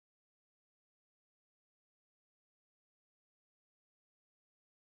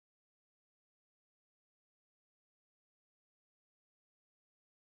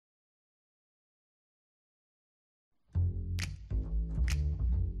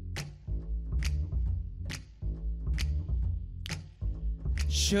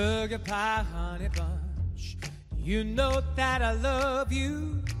Sugar pie, honey bunch, you know that I love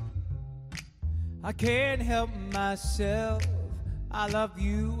you. I can't help myself, I love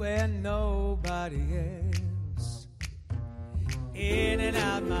you and nobody else. In and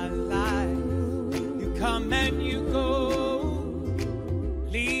out my life, you come and you go,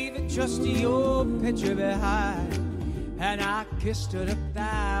 leaving just your picture behind. And I kissed it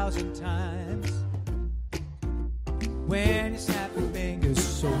 1,000 times. When you snap your fingers,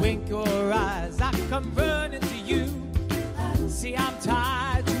 so wink your eyes, I come running to you. See, I'm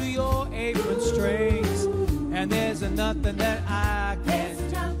tied to your apron strings, and there's nothing that I can't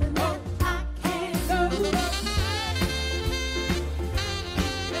do.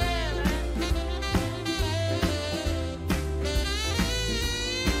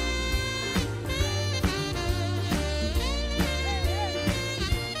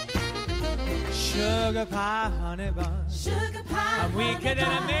 Sugar pie, honey bun, sugar pie, I'm weaker than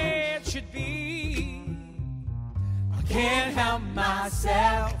a man should be. I can't help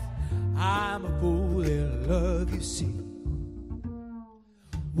myself, I'm a fool in love, you see.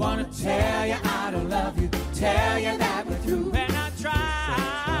 Wanna tell you I don't love you, tell you that we're through, and I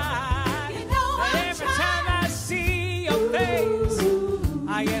try. You know but every time I see your face,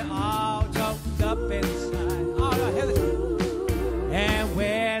 I get all choked up inside. Oh, no, hear this. And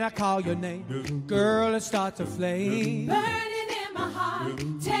when I call your name, girl, it starts to flame, burning in my heart,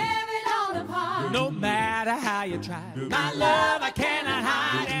 tearing all apart. No matter how you try, my love I cannot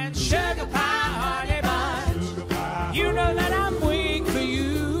hide. And sugar pie, honey bunch, you know that I'm weak for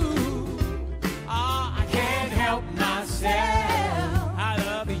you. Oh, I can't help myself, I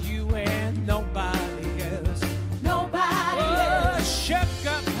love you and nobody else. Nobody else.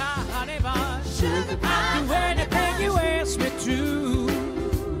 Sugar pie, honey bunch, sugar pie, do anything you ask me to.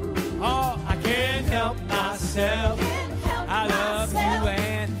 Oh, I can't help myself, I love you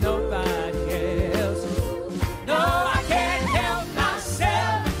and nobody else. No, I can't help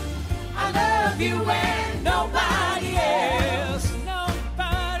myself, I love you and nobody else.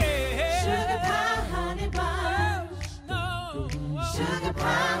 Nobody else. Sugar pie, honey bunch. No. Sugar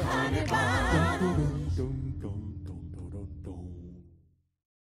pie, honey bunch.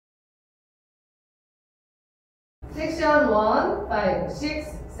 Section 1, 5, 6,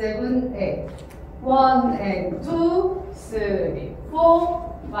 7, 8. 1 and 2, 3,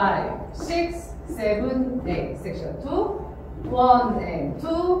 4, 5, 6, 7, 8. Section 2. 1 and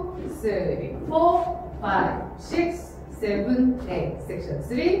 2, 3, 4, 5, 6, 7, 8. Section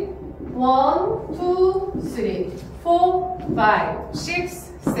 3. 1, 2, 3, 4, 5, 6,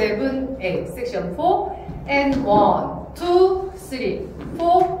 7, 8. Section 4. And 1, 2, 3,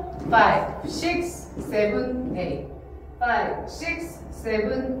 4, 5, 6, 7, 8. 5, 6,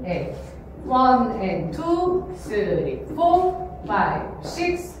 7, 8. 1 and 2, 3, 4, 5,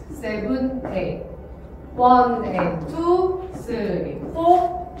 6, 7, 8. 1 and 2, 3,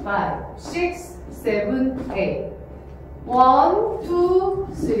 4, 5, 6, 7, 8. 1, 2,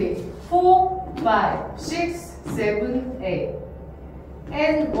 3, 4, 5, 6, 7, 8.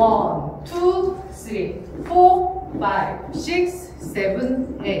 And 1, 2, 3, 4, 5, 6,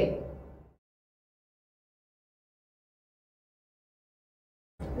 7, 8.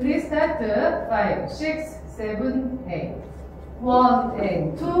 Restart 5, 6, 7, 8. 1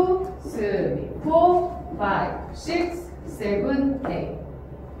 and 2, 3, 4, 5, 6, 7, 8.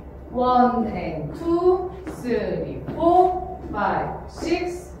 1 and 2, 3, 4, 5,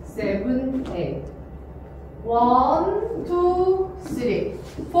 6, 7, 8. 1, 2, 3,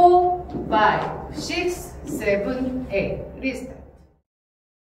 4, 5, 6, 7, 8. Restart.